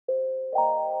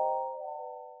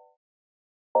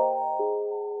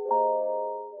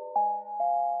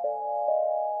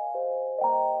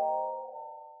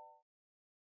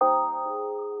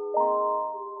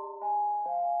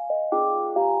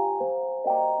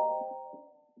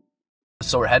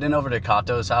So we're heading over to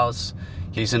Kato's house.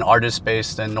 He's an artist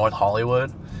based in North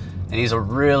Hollywood, and he's a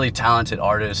really talented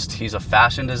artist. He's a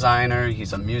fashion designer,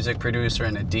 he's a music producer,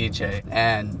 and a DJ.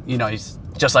 And you know, he's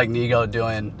just like Nigo,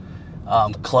 doing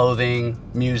clothing,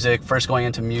 music, first going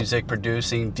into music,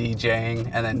 producing, DJing,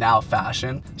 and then now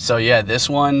fashion. So yeah, this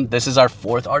is our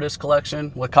 4th artist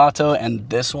collection with Kato, and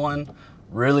this one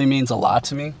really means a lot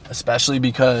to me, especially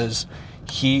because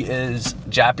he is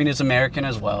Japanese American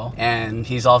as well, and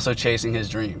he's also chasing his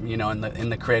dream, you know, in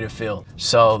the creative field.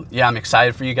 So yeah, I'm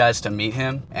excited for you guys to meet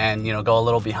him and, you know, go a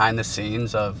little behind the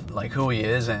scenes of like who he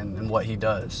is and what he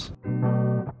does.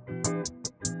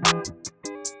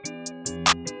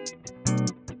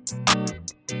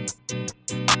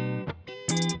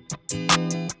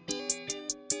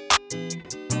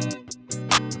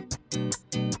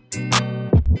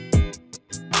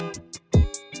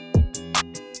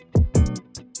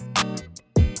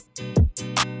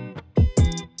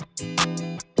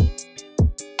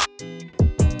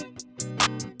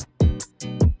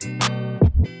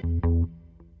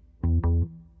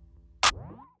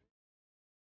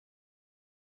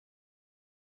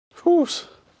 Whew.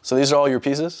 So these are all your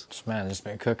pieces? Man, just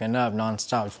been cooking up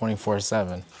non-stop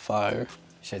 24/7. Fire.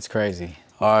 Shit's crazy.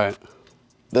 All right.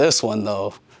 This one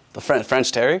though, the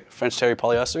French Terry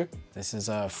polyester. This is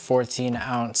a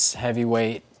 14-ounce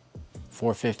heavyweight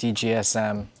 450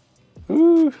 GSM.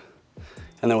 Ooh.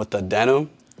 And then with the denim.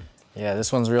 Yeah,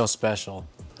 this one's real special.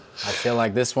 I feel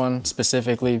like this one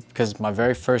specifically, because my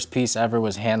very first piece ever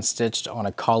was hand-stitched on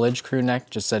a college crew neck,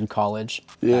 just said college,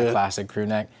 yeah. That classic crew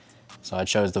neck. So I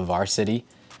chose the varsity.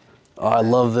 Oh, I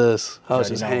love this. How it's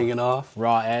just hanging off.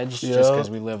 Raw edge, yeah. Just because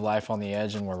we live life on the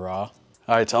edge and we're raw.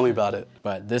 All right, tell me about it.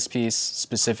 But this piece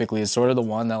specifically is sort of the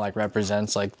one that like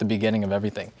represents like the beginning of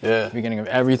everything. Yeah. The beginning of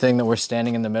everything that we're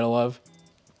standing in the middle of,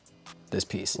 this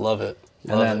piece. Love it.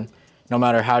 And then no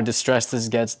matter how distressed this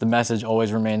gets, the message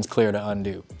always remains clear to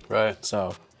undo. Right.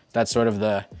 So that's sort of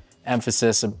the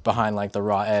emphasis behind like the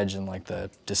raw edge and like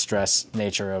the distressed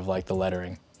nature of like the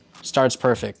lettering. Starts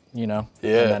perfect, you know?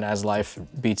 Yeah. And then as life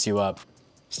beats you up,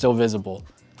 still visible,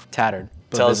 tattered,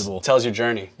 but visible. Tells your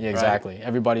journey. Yeah, exactly. Right?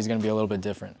 Everybody's gonna be a little bit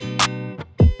different.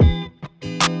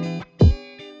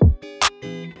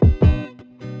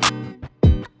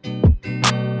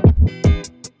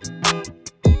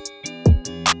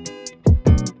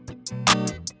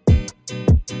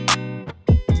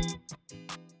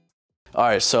 All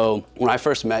right, so when I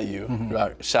first met you,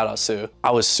 shout out Sue,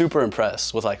 I was super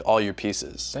impressed with like all your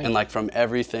pieces. And like from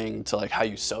everything to like how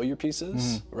you sew your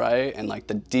pieces, right? And like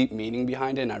the deep meaning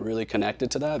behind it, and I really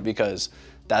connected to that because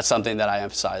that's something that I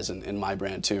emphasize in my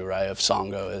brand too, right? Of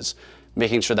Sango, is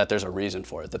making sure that there's a reason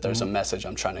for it, that there's a message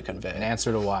I'm trying to convey. An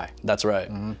answer to why. That's right.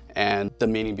 And the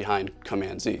meaning behind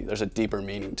Command Z, there's a deeper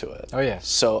meaning to it. Oh yeah.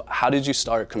 So how did you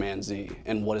start Command Z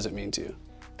and what does it mean to you?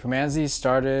 Command Z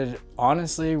started,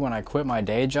 honestly, when I quit my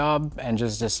day job and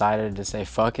just decided to say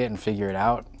fuck it and figure it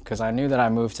out. Because I knew that I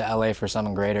moved to LA for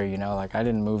something greater, you know? Like, I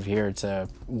didn't move here to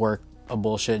work a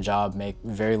bullshit job, make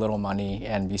very little money,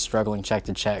 and be struggling check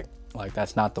to check. Like,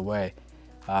 that's not the way.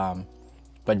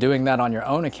 But doing that on your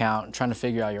own account, trying to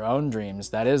figure out your own dreams,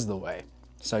 that is the way.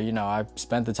 So, you know, I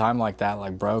spent the time like that,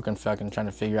 like broke and fucking trying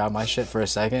to figure out my shit for a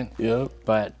second. Yep.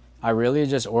 But I really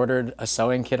just ordered a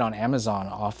sewing kit on Amazon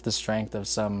off the strength of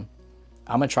I'm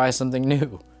gonna try something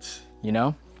new, you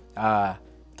know?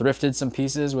 Thrifted some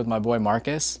pieces with my boy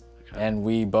Marcus, and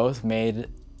we both made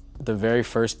the very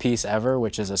first piece ever,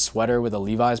 which is a sweater with a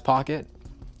Levi's pocket.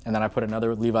 And then I put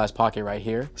another Levi's pocket right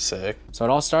here. Sick. So it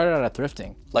all started out of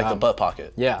thrifting. Like the butt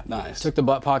pocket? Yeah. Nice. Took the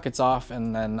butt pockets off,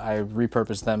 and then I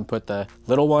repurposed them, put the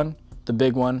little one, the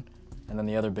big one, and then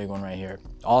the other big one right here.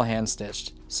 All hand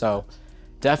stitched. So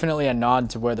definitely a nod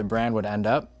to where the brand would end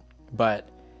up, but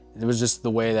it was just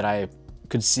the way that I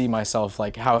could see myself,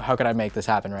 like how could I make this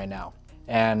happen right now?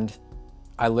 And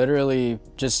I literally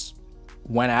just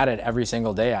went at it every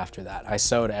single day after that. I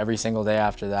sewed every single day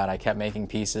after that. I kept making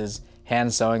pieces,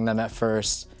 hand sewing them at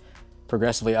first,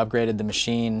 progressively upgraded the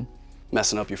machine.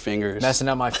 Messing up your fingers. Messing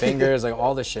up my fingers, like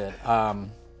all the shit.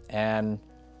 And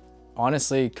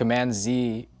honestly, Command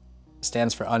Z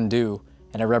stands for undo,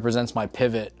 and it represents my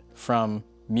pivot from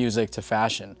music to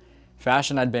fashion.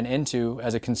 Fashion I'd been into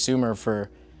as a consumer for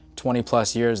 20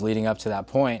 plus years leading up to that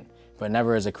point, but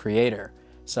never as a creator.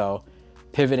 So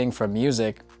pivoting from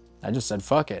music, I just said,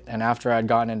 fuck it. And after I'd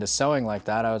gotten into sewing like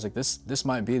that, I was like, this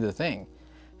might be the thing.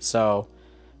 So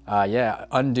yeah,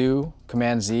 undo,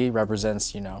 Command Z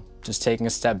represents, you know, just taking a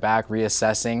step back,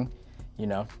 reassessing, you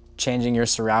know, changing your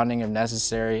surrounding if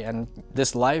necessary. And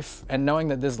this life, and knowing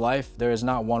that this life, there is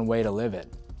not one way to live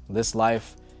it. This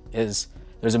life is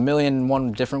There's a million and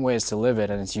one different ways to live it,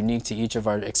 and it's unique to each of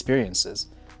our experiences.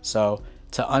 So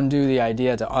to undo the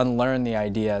idea, to unlearn the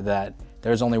idea that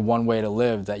there's only one way to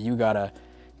live, that you gotta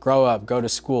grow up, go to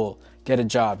school, get a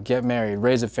job, get married,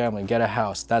 raise a family, get a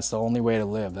house, that's the only way to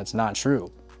live. That's not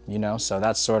true, you know? So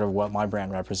that's sort of what my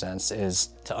brand represents, is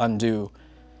to undo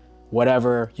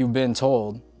whatever you've been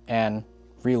told and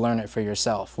relearn it for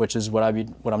yourself, which is what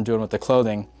I'm doing with the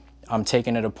clothing. I'm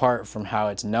taking it apart from how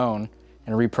it's known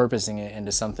and repurposing it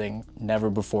into something never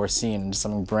before seen, into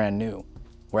something brand new.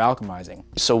 We're alchemizing.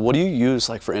 So what do you use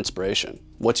like for inspiration?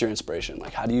 What's your inspiration?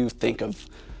 Like, how do you think of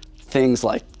things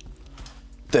like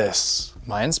this?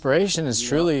 My inspiration is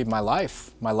truly my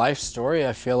life story.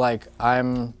 I feel like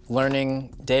I'm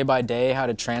learning day by day how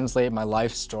to translate my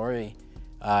life story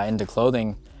into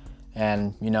clothing.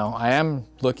 And, you know, I am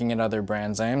looking at other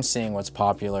brands, I am seeing what's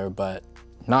popular, but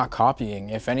not copying.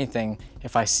 If anything,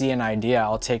 if I see an idea,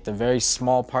 I'll take the very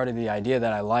small part of the idea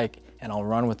that I like and I'll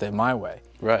run with it my way.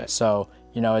 Right. So,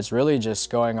 you know, it's really just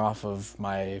going off of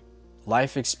my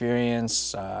life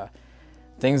experience,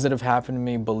 things that have happened to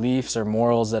me, beliefs or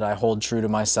morals that I hold true to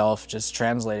myself, just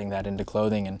translating that into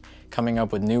clothing and coming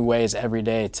up with new ways every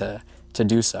day to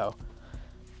do so.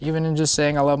 Even in just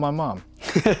saying I love my mom.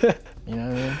 You know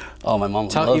what I mean? Oh, my mom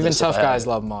loves Even tough guys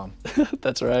love mom.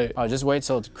 That's right. Oh, just wait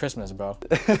till it's Christmas, bro.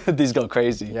 These go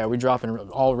crazy. Yeah, we dropping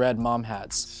all red mom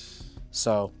hats.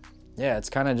 So, yeah, it's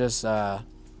kind of just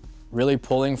really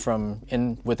pulling from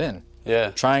within.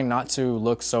 Yeah. Trying not to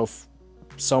look so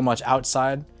much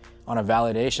outside on a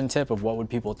validation tip of what would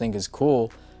people think is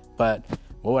cool, but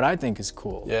what would I think is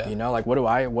cool? Yeah. You know, like what do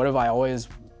I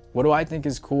think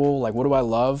is cool? Like what do I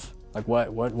love? Like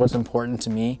what's important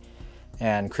to me?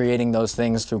 And creating those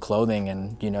things through clothing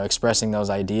and, you know, expressing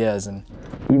those ideas and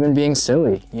even being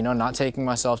silly, you know, not taking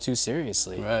myself too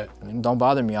seriously. Right. I mean, don't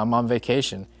bother me, I'm on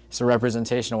vacation. It's a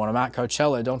representation of when I'm at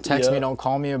Coachella. Don't text me, don't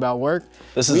call me about work.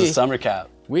 This is a summer camp.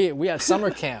 We had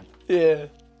summer camp. Yeah.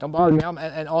 Don't bother me.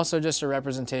 And also just a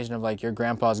representation of like your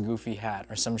grandpa's goofy hat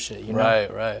or some shit, you know?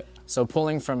 Right, right. So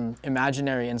pulling from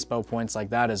imaginary inspo points like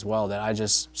that as well, that I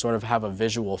just sort of have a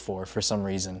visual for some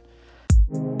reason.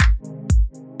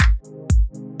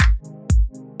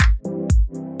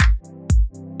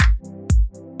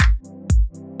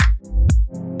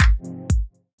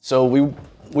 So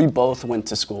we both went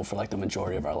to school for like the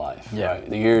majority of our life, right?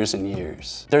 The years and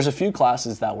years. There's a few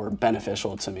classes that were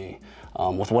beneficial to me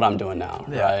with what I'm doing now,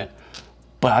 right?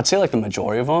 But I'd say like the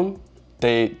majority of them,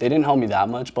 they didn't help me that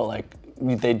much, but like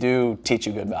they do teach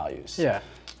you good values. Yeah.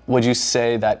 Would you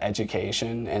say that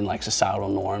education and like societal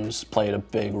norms played a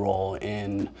big role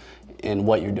in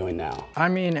what you're doing now? I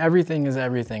mean, everything is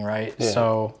everything, right? Yeah.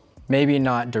 So maybe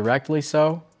not directly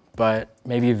so, but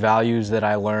maybe values that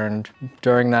I learned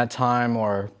during that time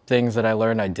or things that I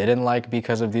learned I didn't like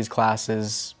because of these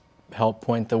classes help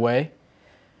point the way.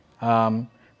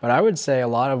 But I would say a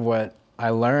lot of what I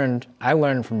learned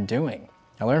from doing.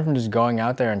 I learned from just going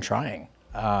out there and trying.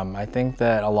 I think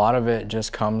that a lot of it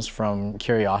just comes from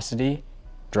curiosity,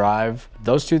 drive.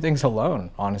 Those two things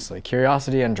alone, honestly.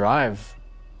 Curiosity and drive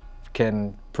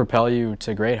can propel you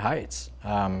to great heights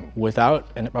without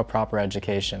a proper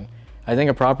education. I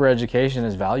think a proper education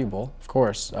is valuable, of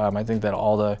course. I think that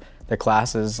all the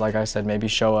classes, like I said, maybe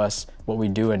show us what we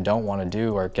do and don't want to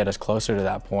do or get us closer to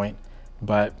that point.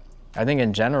 But I think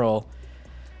in general,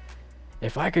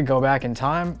 if I could go back in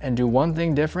time and do one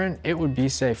thing different, it would be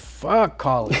say, fuck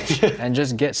college and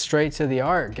just get straight to the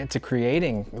art, get to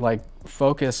creating, like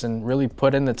focus and really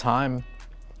put in the time,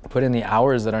 put in the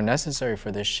hours that are necessary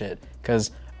for this shit.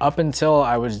 Because up until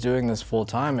I was doing this full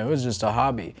time, it was just a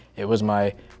hobby. It was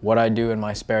what I do in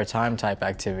my spare time type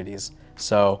activities.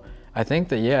 So I think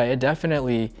that, yeah, it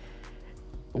definitely,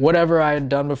 whatever I had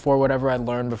done before, whatever I'd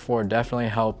learned before definitely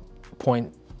helped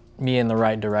point me in the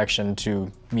right direction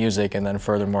to music and then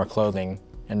furthermore clothing,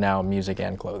 and now music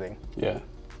and clothing. Yeah.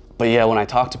 But yeah, when I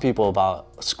talk to people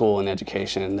about school and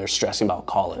education and they're stressing about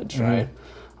college, right?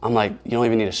 I'm like, you don't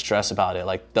even need to stress about it.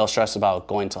 Like, they'll stress about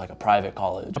going to like a private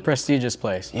college. A prestigious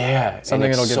place. Yeah. Something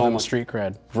that'll give them street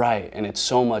cred. Right, and it's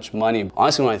so much money.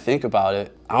 Honestly, when I think about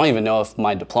it, I don't even know if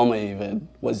my diploma even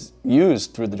was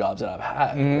used through the jobs that I've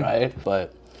had, right?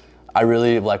 But I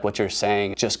really like what you're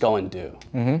saying, just go and do,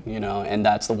 you know? And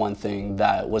that's the one thing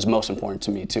that was most important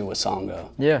to me too with Sango.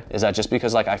 Yeah. Is that just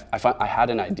because like I had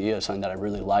an idea of something that I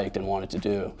really liked and wanted to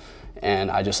do,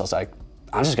 and I was like,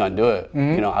 I'm just gonna do it.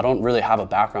 You know, I don't really have a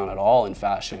background at all in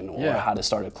fashion or how to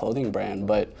start a clothing brand,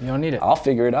 but you don't need it. I'll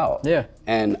figure it out. Yeah.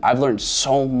 And I've learned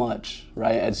so much,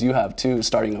 right, as you have too,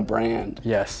 starting a brand.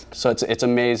 Yes. So it's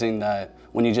amazing that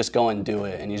when you just go and do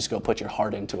it and you just go put your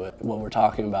heart into it, what we're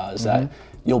talking about is that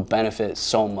you'll benefit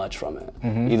so much from it.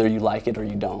 Either you like it or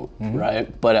you don't,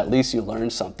 right? But at least you learn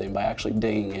something by actually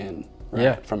digging in,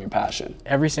 right, from your passion.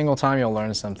 Every single time you'll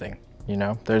learn something, you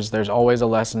know? There's always a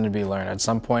lesson to be learned. At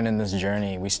some point in this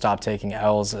journey, we stop taking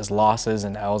L's as losses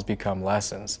and L's become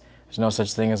lessons. There's no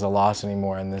such thing as a loss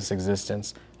anymore in this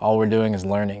existence. All we're doing is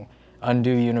learning.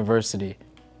 Undue university.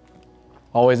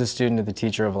 Always a student of the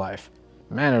teacher of life.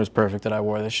 Man, it was perfect that I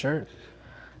wore this shirt.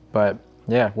 But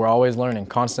yeah, we're always learning,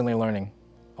 constantly learning.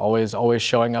 Always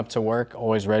showing up to work,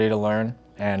 always ready to learn,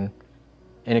 and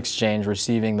in exchange,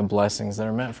 receiving the blessings that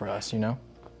are meant for us, you know?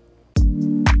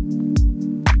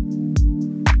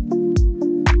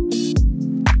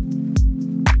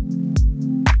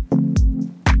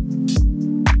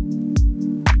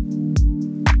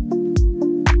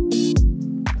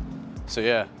 So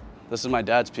yeah, this is my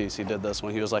dad's piece. He did this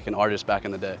when he was like an artist back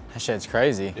in the day. That shit's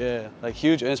crazy. Yeah, like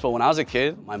huge inspo. When I was a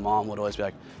kid, my mom would always be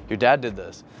like, your dad did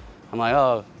this. I'm like,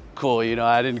 oh, cool, you know,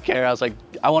 I didn't care. I was like,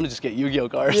 I want to just get Yu-Gi-Oh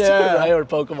cards, right? Or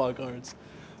Pokemon cards.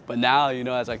 But now, you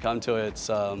know, as I come to it, it's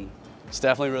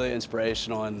definitely really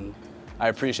inspirational, and I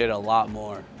appreciate it a lot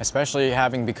more. Especially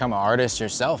having become an artist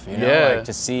yourself, you know, like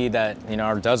to see that, you know,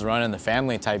 it does run in the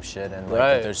family type shit, and like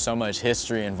that there's so much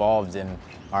history involved in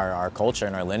our culture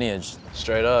and our lineage.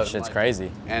 Straight up. Shit's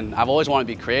crazy. And I've always wanted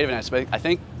to be creative, and I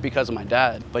think because of my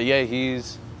dad. But yeah,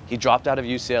 he dropped out of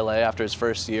UCLA after his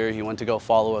first year. He went to go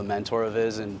follow a mentor of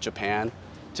his in Japan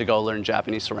to go learn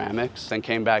Japanese ceramics, then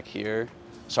came back here,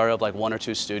 started up like 1 or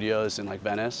 2 studios in like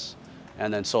Venice,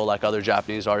 and then sold like other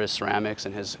Japanese artists ceramics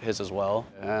and his as well.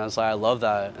 And I was like, I love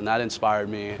that, and that inspired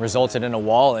me. Resulted in a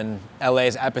wall in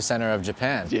LA's epicenter of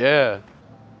Japan. Yeah,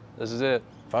 this is it.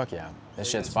 Fuck yeah, this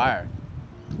shit's fire.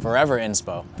 Forever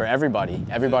inspo, for everybody.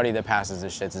 Everybody that passes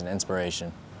this shit's an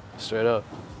inspiration. Straight up.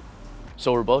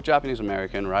 So we're both Japanese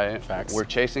American, right? Facts. We're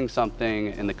chasing something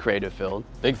in the creative field.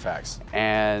 Big facts.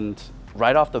 And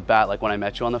right off the bat, like when I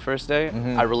met you on the first day,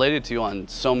 I related to you on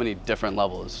so many different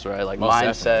levels, right? Like most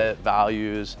mindset, definitely.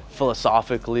 Values,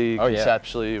 philosophically,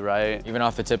 conceptually, right? Even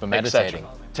off the tip of meditating.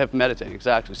 Tip of meditating,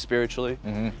 exactly, spiritually.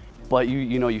 But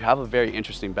you know, you have a very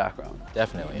interesting background.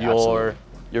 Definitely,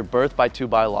 You're birthed by 2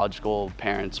 biological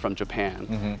parents from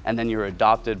Japan, and then you're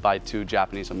adopted by 2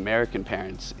 Japanese American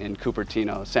parents in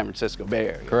Cupertino, San Francisco Bay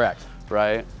Area. Correct.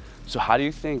 Right? So how do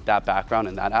you think that background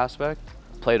and that aspect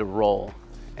played a role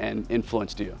and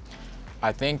influenced you?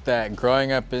 I think that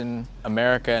growing up in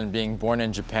America and being born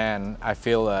in Japan, I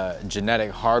feel a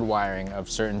genetic hardwiring of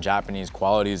certain Japanese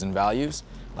qualities and values.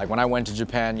 Like when I went to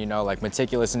Japan, you know, like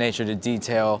meticulous nature to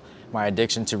detail, my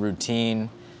addiction to routine,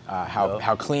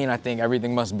 how clean I think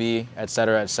everything must be, et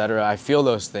cetera, et cetera. I feel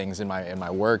those things in my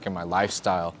work and my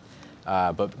lifestyle.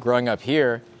 But growing up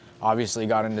here, obviously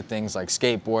got into things like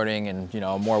skateboarding and, you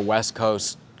know, more West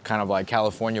Coast kind of like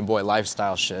California boy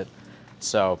lifestyle shit.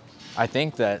 So I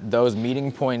think that those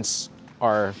meeting points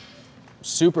are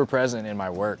super present in my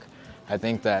work. I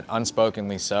think that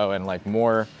unspokenly so, and like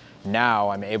more now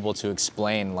I'm able to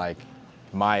explain like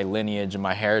my lineage and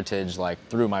my heritage like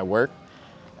through my work.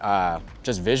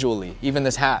 Just visually. Even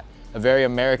this hat, a very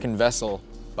American vessel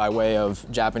by way of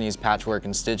Japanese patchwork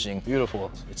and stitching.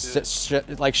 Beautiful. It's shit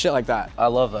like that. I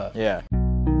love that. Yeah.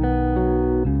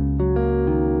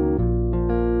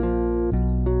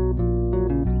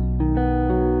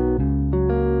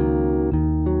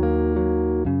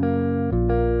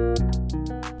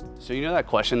 So you know that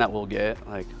question that we'll get,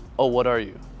 like, oh, what are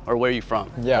you? Or where are you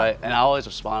from? Yeah. Right? And I always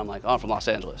respond, I'm like, oh, I'm from Los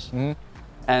Angeles.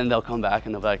 And they'll come back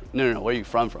and they'll be like, no, where are you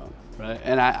from? Right?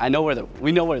 And I know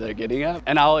we know where they're getting at.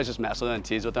 And I always just mess with them and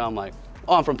tease with them. I'm like,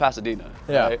 oh, I'm from Pasadena.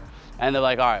 Yeah. Right? And they're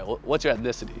like, all right, what's your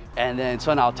ethnicity? And then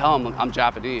so I'll tell them I'm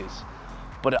Japanese.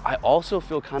 But I also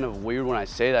feel kind of weird when I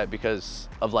say that because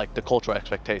of like the cultural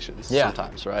expectations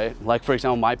sometimes, right? Like for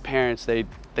example, my parents,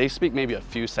 they speak maybe a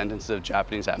few sentences of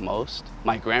Japanese at most.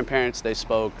 My grandparents, they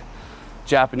spoke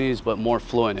Japanese, but more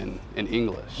fluent in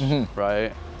English,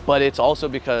 right? But it's also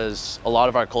because a lot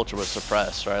of our culture was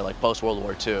suppressed, right? Like post-World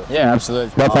War II. Yeah,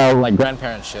 absolutely. That's how like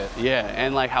grandparent shit. Yeah,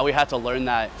 and like how we had to learn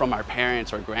that from our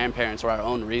parents or grandparents or our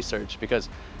own research because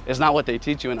it's not what they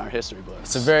teach you in our history books.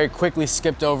 It's a very quickly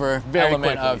skipped over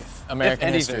element of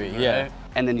American history. Right? Yeah.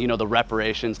 And then, you know, the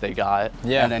reparations they got.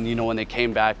 Yeah. And then, you know, when they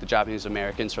came back, the Japanese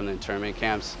Americans from the internment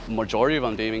camps, the majority of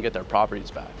them didn't even get their properties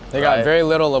back. They got very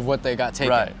little of what they got taken.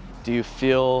 Right. Do you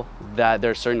feel that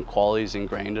there are certain qualities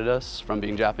ingrained in us from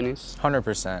being Japanese?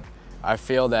 100%. I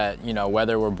feel that, you know,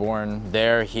 whether we're born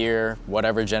there, here,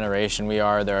 whatever generation we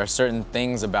are, there are certain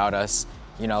things about us,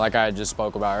 you know, like I just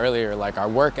spoke about earlier, like our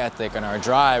work ethic and our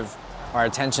drive, our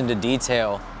attention to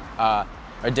detail,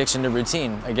 addiction to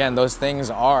routine. Again, those things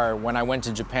are, when I went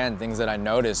to Japan, things that I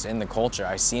noticed in the culture.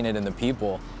 I seen it in the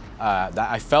people. That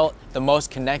I felt the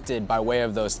most connected by way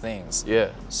of those things.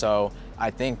 Yeah. So I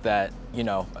think that, you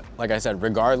know, like I said,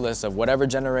 regardless of whatever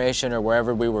generation or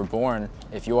wherever we were born,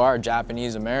 if you are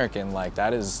Japanese American, like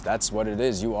that's what it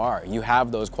is. You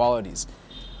have those qualities.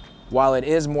 While it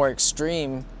is more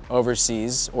extreme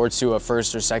overseas or to a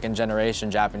first or second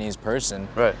generation Japanese person,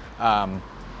 right.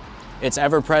 It's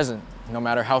ever present, no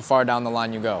matter how far down the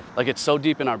line you go. Like, it's so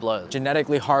deep in our blood.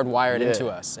 Genetically hardwired into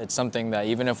us. It's something that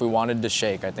even if we wanted to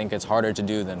shake, I think it's harder to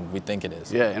do than we think it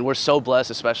is. Yeah, and we're so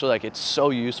blessed, especially, like, it's so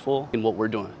useful in what we're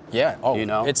doing. Yeah, oh, you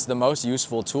know? It's the most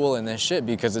useful tool in this shit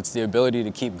because it's the ability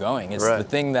to keep going. It's right. the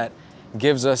thing that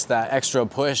gives us that extra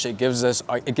push. It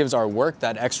gives our work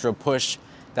that extra push,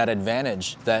 that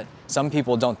advantage that some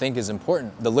people don't think is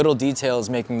important. The little details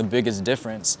making the biggest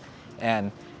difference.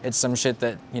 And it's some shit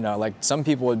that, you know, like some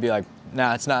people would be like,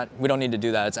 nah, it's not, we don't need to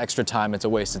do that. It's extra time. It's a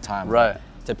waste of time. Right.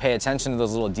 To pay attention to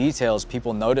those little details,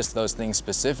 people notice those things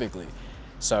specifically.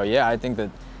 So yeah, I think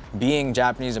that being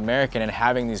Japanese American and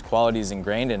having these qualities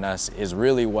ingrained in us is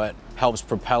really what helps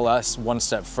propel us one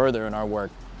step further in our work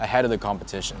ahead of the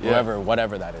competition,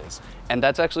 whatever that is. And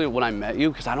that's actually when I met you,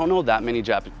 because I don't know that many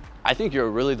Japanese, I think you're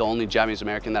really the only Japanese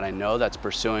American that I know that's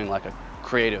pursuing like a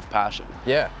creative passion.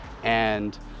 Yeah.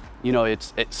 And you know,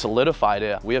 it solidified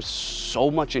it. We have so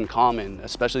much in common,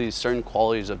 especially these certain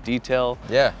qualities of detail.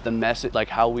 Yeah. The message, like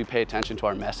how we pay attention to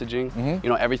our messaging. Mm-hmm. You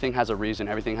know, everything has a reason,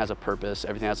 everything has a purpose,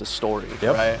 everything has a story,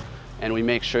 yep. right? And we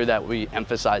make sure that we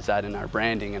emphasize that in our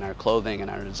branding, in our clothing,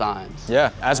 and our designs. Yeah,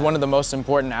 as one of the most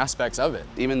important aspects of it.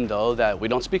 Even though that we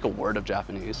don't speak a word of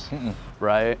Japanese,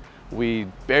 right? We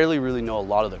barely really know a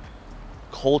lot of the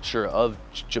culture of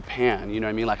Japan, you know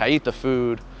what I mean? Like I eat the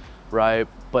food, right?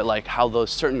 But like how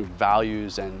those certain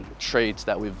values and traits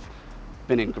that we've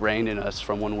been ingrained in us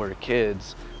from when we were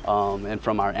kids and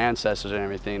from our ancestors and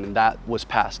everything, and that was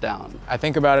passed down. I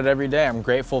think about it every day. I'm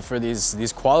grateful for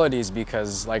these qualities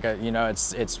because like, you know,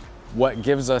 it's what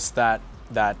gives us that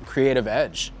creative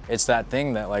edge. It's that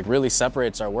thing that like really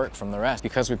separates our work from the rest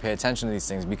because we pay attention to these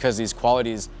things, because these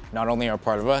qualities not only are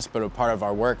part of us, but a part of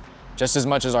our work just as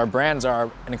much as our brands are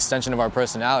an extension of our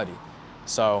personality.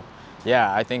 So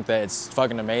yeah, I think that it's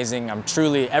fucking amazing. I'm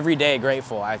truly every day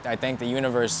grateful. I thank the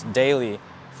universe daily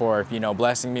for, you know,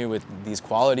 blessing me with these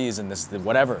qualities and this,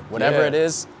 whatever it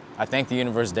is, I thank the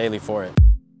universe daily for it.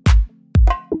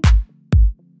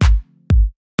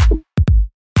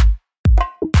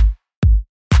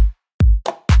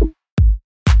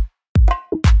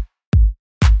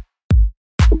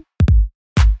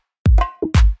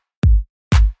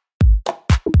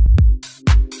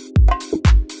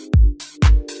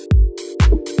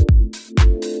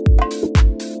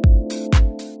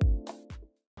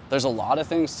 There's a lot of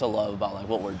things to love about like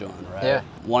what we're doing, right? Yeah.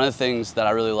 One of the things that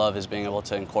I really love is being able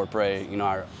to incorporate, you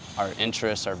know, our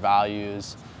interests, our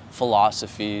values,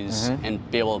 philosophies,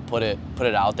 and be able to put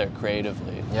it out there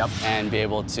creatively. Yep. And be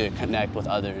able to connect with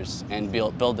others and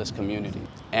build this community.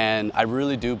 And I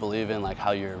really do believe in like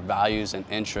how your values and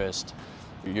interest,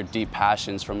 your deep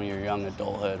passions from your young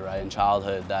adulthood, right, and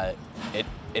childhood, that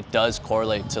it does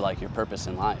correlate to like your purpose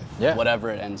in life, whatever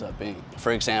it ends up being.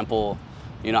 For example,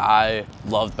 you know, I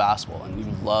loved basketball and you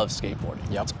love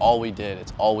skateboarding. Yep. It's all we did.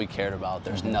 It's all we cared about.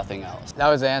 There's nothing else. That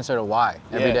was the answer to why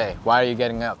every day. Why are you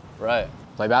getting up? Right.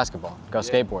 Play basketball, go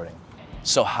skateboarding.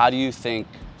 So how do you think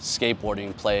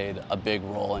skateboarding played a big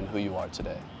role in who you are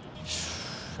today?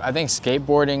 I think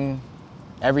skateboarding,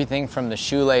 everything from the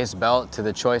shoelace belt to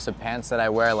the choice of pants that I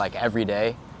wear like every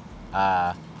day,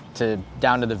 down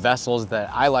to the vessels that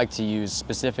I like to use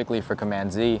specifically for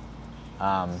Command Z.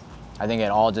 I think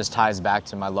it all just ties back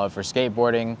to my love for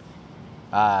skateboarding.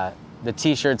 The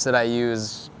t-shirts that I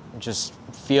use just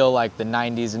feel like the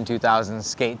 90s and 2000s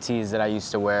skate tees that I used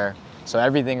to wear. So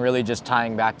everything really just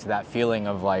tying back to that feeling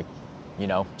of like, you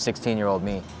know, 16-year-old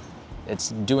me. It's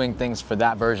doing things for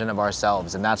that version of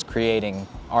ourselves, and that's creating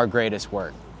our greatest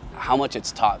work. How much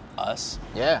it's taught us,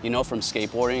 you know, from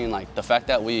skateboarding, and like the fact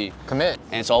that we commit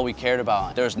and it's all we cared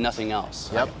about. There's nothing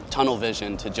else. Yep. Like, tunnel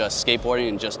vision to just skateboarding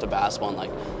and just to basketball, and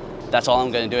like, that's all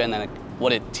I'm gonna do. And then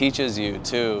what it teaches you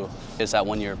too is that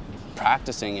when you're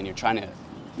practicing and you're trying to,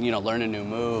 you know, learn a new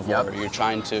move, or you're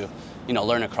trying to, you know,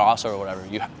 learn a crossover or whatever,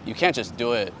 you can't just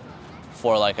do it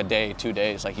for like a day, 2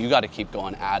 days. Like you got to keep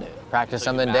going at it. Practice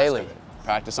something daily.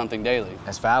 Practice something daily.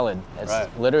 That's valid.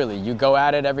 It's literally, you go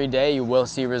at it every day, you will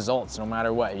see results no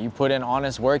matter what. You put in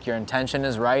honest work, your intention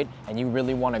is right, and you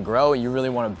really want to grow, you really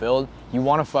want to build, you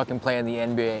want to fucking play in the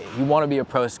NBA, you want to be a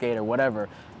pro skater, whatever,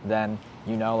 then,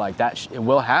 you know, like that, it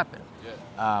will happen.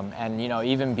 And you know,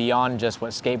 even beyond just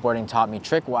what skateboarding taught me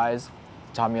trick-wise,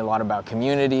 taught me a lot about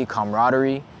community,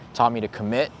 camaraderie, taught me to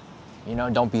commit. You know,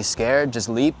 don't be scared, just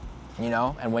leap. You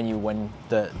know, and when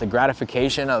the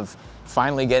gratification of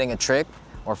finally getting a trick,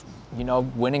 or you know,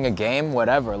 winning a game,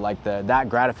 whatever, like that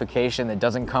gratification that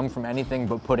doesn't come from anything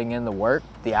but putting in the work,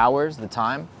 the hours, the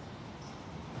time.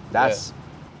 That's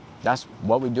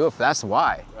what we do it for. That's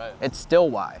why. Right. It's still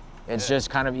why. It's just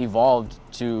kind of evolved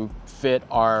to fit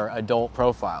our adult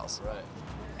profiles. Right.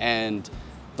 And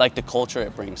like the culture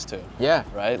it brings too. Yeah.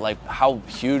 Right? Like how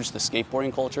huge the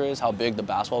skateboarding culture is, how big the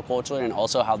basketball culture, and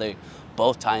also how they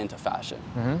both tie into fashion.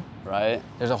 Mm-hmm. Right?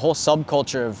 There's a whole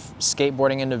subculture of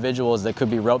skateboarding individuals that could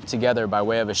be roped together by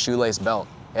way of a shoelace belt.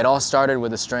 It all started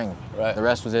with a string. Right. The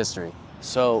rest was history.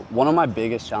 So one of my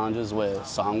biggest challenges with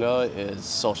Sango is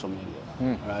social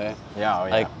media, right? Yeah, oh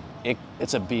yeah. Like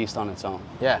it's a beast on its own.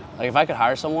 Yeah. Like if I could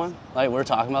hire someone, like we're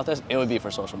talking about this, it would be for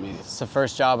social media. It's the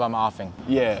first job I'm offing.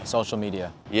 Yeah. Social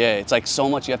media. Yeah, it's like so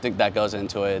much that goes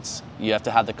into it. You have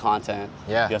to have the content.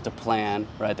 Yeah. You have to plan,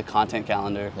 right? The content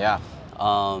calendar. Yeah.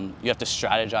 You have to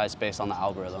strategize based on the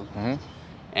algorithm. Mm-hmm.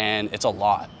 And it's a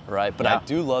lot, right? But I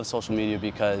do love social media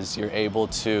because you're able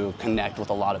to connect with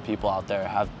a lot of people out there,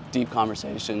 have deep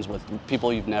conversations with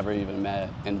people you've never even met,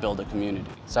 and build a community.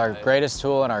 It's our greatest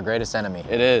tool and our greatest enemy.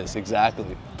 It is,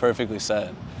 exactly. Perfectly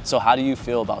said. So how do you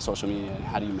feel about social media and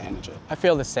how do you manage it? I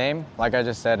feel the same. Like I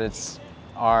just said, it's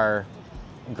our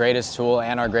greatest tool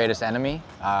and our greatest enemy.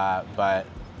 But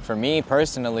for me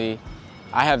personally,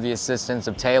 I have the assistance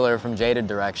of Taylor from Jaded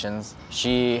Directions.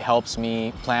 She helps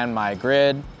me plan my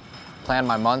grid, plan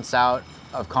my months out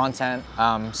of content.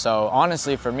 So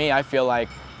honestly, for me, I feel like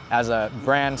as a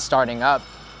brand starting up,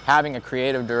 having a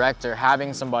creative director,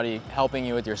 having somebody helping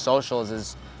you with your socials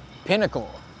is pinnacle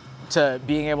to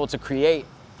being able to create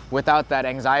without that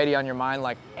anxiety on your mind,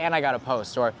 like, and I gotta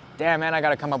post, or damn, man, I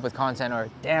gotta come up with content, or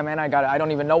damn, man, I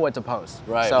don't even know what to post.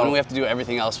 Right, so, when we have to do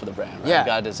everything else for the brand, right? Yeah. We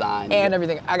gotta design. And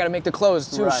everything, I gotta make the clothes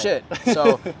too, shit.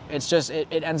 So it's just,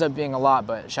 it ends up being a lot,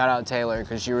 but shout out Taylor,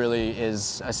 because she really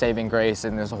is a saving grace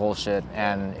in this whole shit,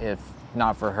 and if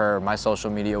not for her, my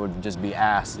social media would just be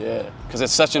ass. Yeah, because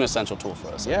it's such an essential tool for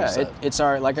us. Yeah, it's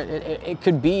our, like, it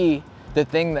could be the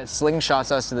thing that slingshots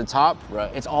us to the top.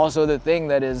 Right. It's also the thing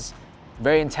that is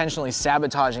very intentionally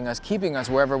sabotaging us, keeping us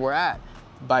wherever we're at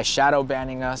by shadow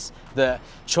banning us. The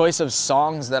choice of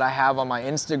songs that I have on my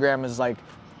Instagram is like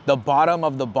the bottom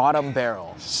of the bottom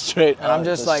barrel. Straight and I'm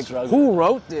just like, who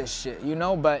wrote this shit, you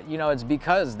know? But you know, it's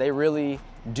because they really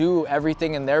do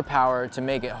everything in their power to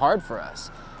make it hard for us.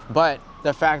 But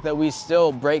the fact that we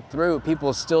still break through,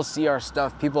 people still see our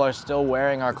stuff, people are still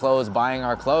wearing our clothes, buying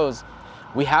our clothes,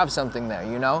 we have something there,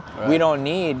 you know? Right. We don't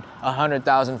need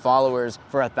 100,000 followers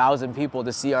for 1,000 people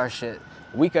to see our shit.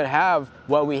 We could have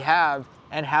what we have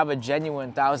and have a genuine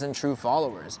 1,000 true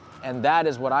followers. And that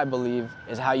is what I believe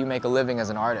is how you make a living as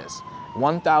an artist.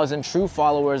 1,000 true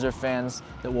followers or fans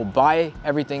that will buy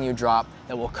everything you drop,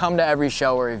 that will come to every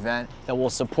show or event, that will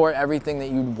support everything that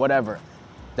you, whatever,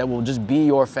 that will just be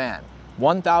your fan.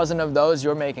 1,000 of those,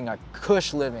 you're making a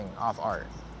cush living off art.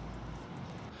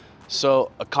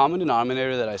 So a common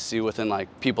denominator that I see within like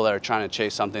people that are trying to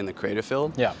chase something in the creative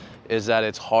field is that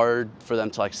it's hard for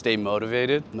them to like stay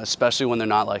motivated, especially when they're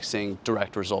not like seeing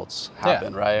direct results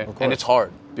happen, right? And it's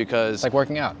hard because it's like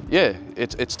working out. Yeah,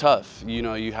 it's tough. You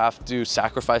know, you have to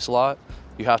sacrifice a lot.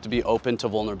 You have to be open to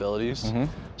vulnerabilities.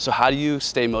 Mm-hmm. So how do you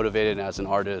stay motivated as an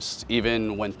artist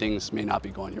even when things may not be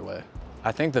going your way?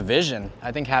 I think the vision.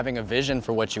 I think having a vision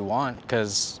for what you want,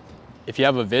 because if you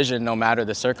have a vision, no matter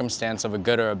the circumstance of a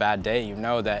good or a bad day, you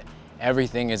know that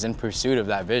everything is in pursuit of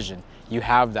that vision. You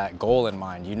have that goal in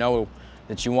mind. You know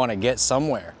that you want to get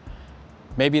somewhere.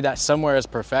 Maybe that somewhere is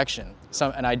perfection.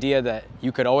 An idea that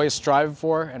you could always strive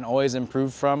for and always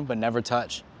improve from, but never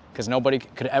touch. Because nobody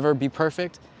could ever be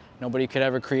perfect. Nobody could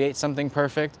ever create something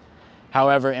perfect.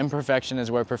 However, imperfection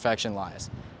is where perfection lies.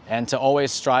 And to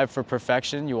always strive for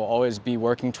perfection, you will always be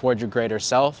working towards your greater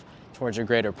self, towards your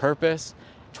greater purpose,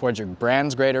 towards your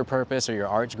brand's greater purpose or your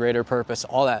art's greater purpose,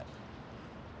 all that.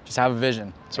 Just have a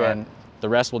vision. That's right. And the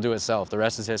rest will do itself. The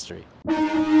rest is history.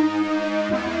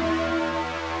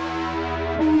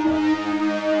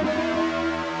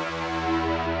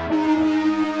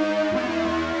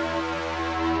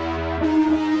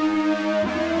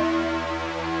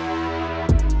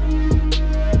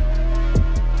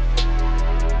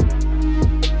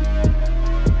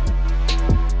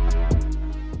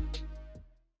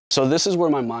 So this is where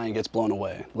my mind gets blown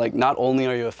away. Like, not only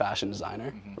are you a fashion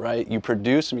designer, right? You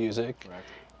produce music,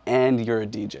 and you're a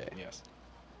DJ. Yes.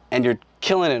 And you're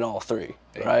killing it all three,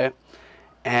 right?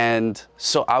 And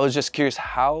so I was just curious,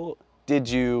 how did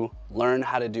you learn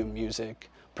how to do music,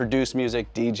 produce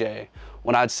music, DJ,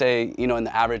 when I'd say, you know, in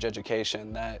the average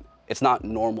education that it's not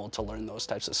normal to learn those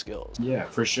types of skills? Yeah,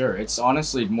 for sure. It's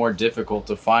honestly more difficult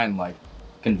to find like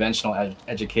conventional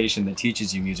education that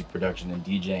teaches you music production and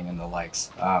DJing and the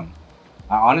likes. I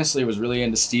honestly was really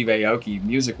into Steve Aoki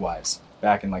music-wise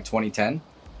back in like 2010,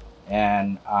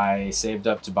 and I saved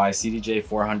up to buy CDJ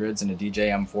 400s and a DJ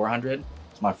M400.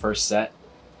 It's my first set,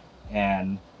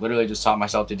 and literally just taught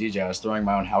myself to DJ. I was throwing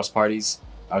my own house parties.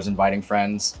 I was inviting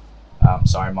friends.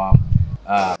 Sorry, Mom.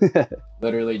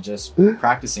 Literally just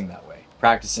practicing that way.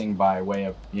 Practicing by way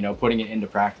of, you know, putting it into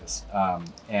practice.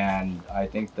 And I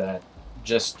think that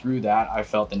just through that, I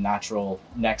felt the natural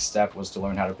next step was to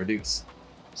learn how to produce.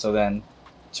 So then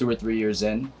 2 or 3 years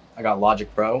in, I got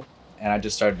Logic Pro, and I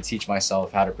just started to teach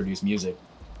myself how to produce music.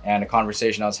 And a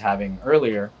conversation I was having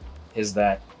earlier is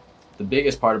that the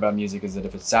biggest part about music is that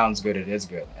if it sounds good, it is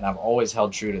good. And I've always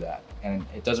held true to that. And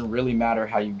it doesn't really matter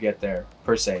how you get there,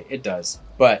 per se. It does.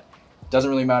 But it doesn't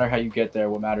really matter how you get there.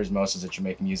 What matters most is that you're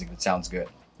making music that sounds good.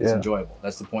 It's enjoyable.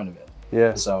 That's the point of it.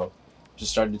 Yeah. So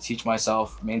just started to teach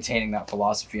myself, maintaining that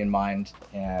philosophy in mind.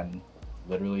 And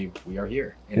literally, we are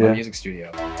here in my music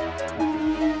studio.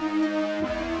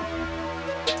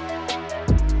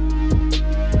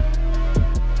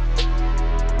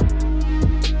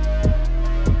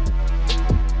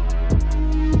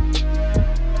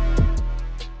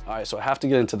 All right, so I have to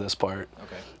get into this part.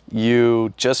 Okay.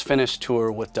 You just finished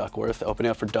tour with Duckwrth, opening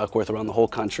up for Duckwrth around the whole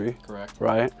country. Correct.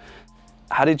 Right?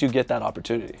 How did you get that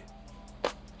opportunity?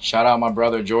 Shout out my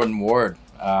brother, Jordan Ward.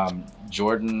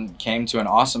 Jordan came to an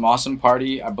awesome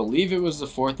party. I believe it was the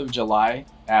 4th of July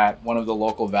at one of the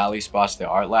local Valley spots, the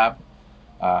Art Lab.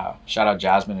 Shout out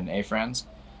Jasmine and A-Friends.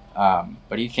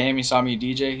 But he came, he saw me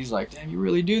DJ. He's like, damn, you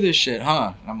really do this shit,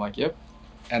 huh? And I'm like, yep.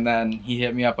 And then he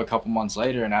hit me up a couple months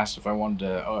later and asked if I wanted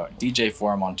to DJ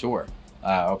for him on tour,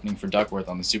 opening for Duckwrth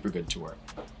on the Super Good tour.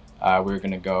 We were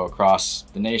gonna go across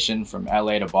the nation from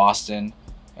LA to Boston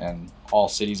and all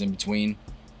cities in between.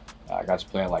 I got to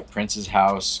play at like Prince's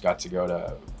house, got to go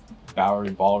to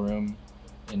Bowery Ballroom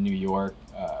in New York.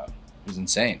 It was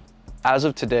insane. As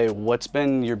of today, what's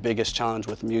been your biggest challenge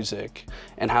with music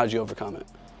and how did you overcome it?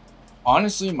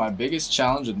 Honestly, my biggest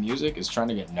challenge with music is trying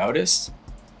to get noticed.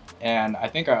 And I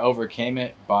think I overcame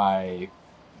it by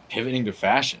pivoting to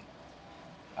fashion.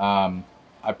 I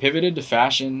pivoted to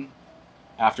fashion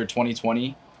after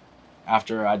 2020,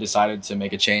 after I decided to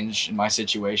make a change in my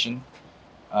situation.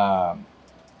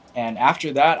 And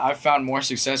after that, I've found more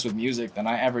success with music than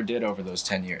I ever did over those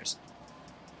 10 years.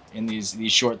 In these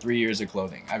short 3 years of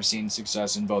clothing, I've seen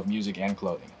success in both music and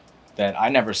clothing that I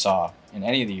never saw in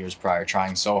any of the years prior,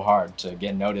 trying so hard to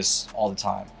get noticed all the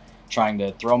time. Trying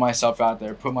to throw myself out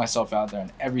there, put myself out there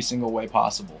in every single way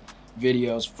possible.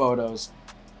 Videos, photos,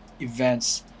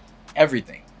 events,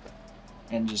 everything.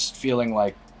 And just feeling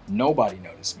like nobody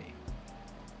noticed me.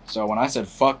 So when I said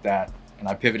fuck that and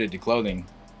I pivoted to clothing,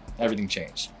 everything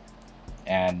changed.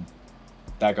 And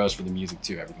that goes for the music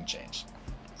too, everything changed.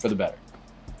 For the better.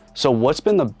 So what's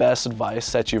been the best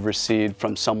advice that you've received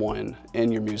from someone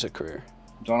in your music career?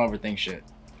 Don't overthink shit.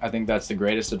 I think that's the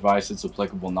greatest advice that's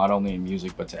applicable not only in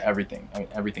music, but to everything. I mean,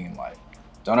 everything in life.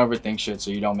 Don't overthink shit so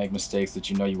you don't make mistakes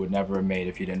that you know you would never have made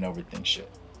if you didn't overthink shit.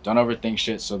 Don't overthink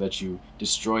shit so that you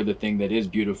destroy the thing that is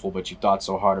beautiful, but you thought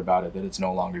so hard about it that it's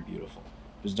no longer beautiful.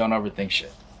 Just don't overthink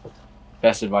shit.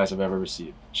 Best advice I've ever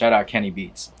received. Shout out Kenny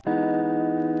Beats.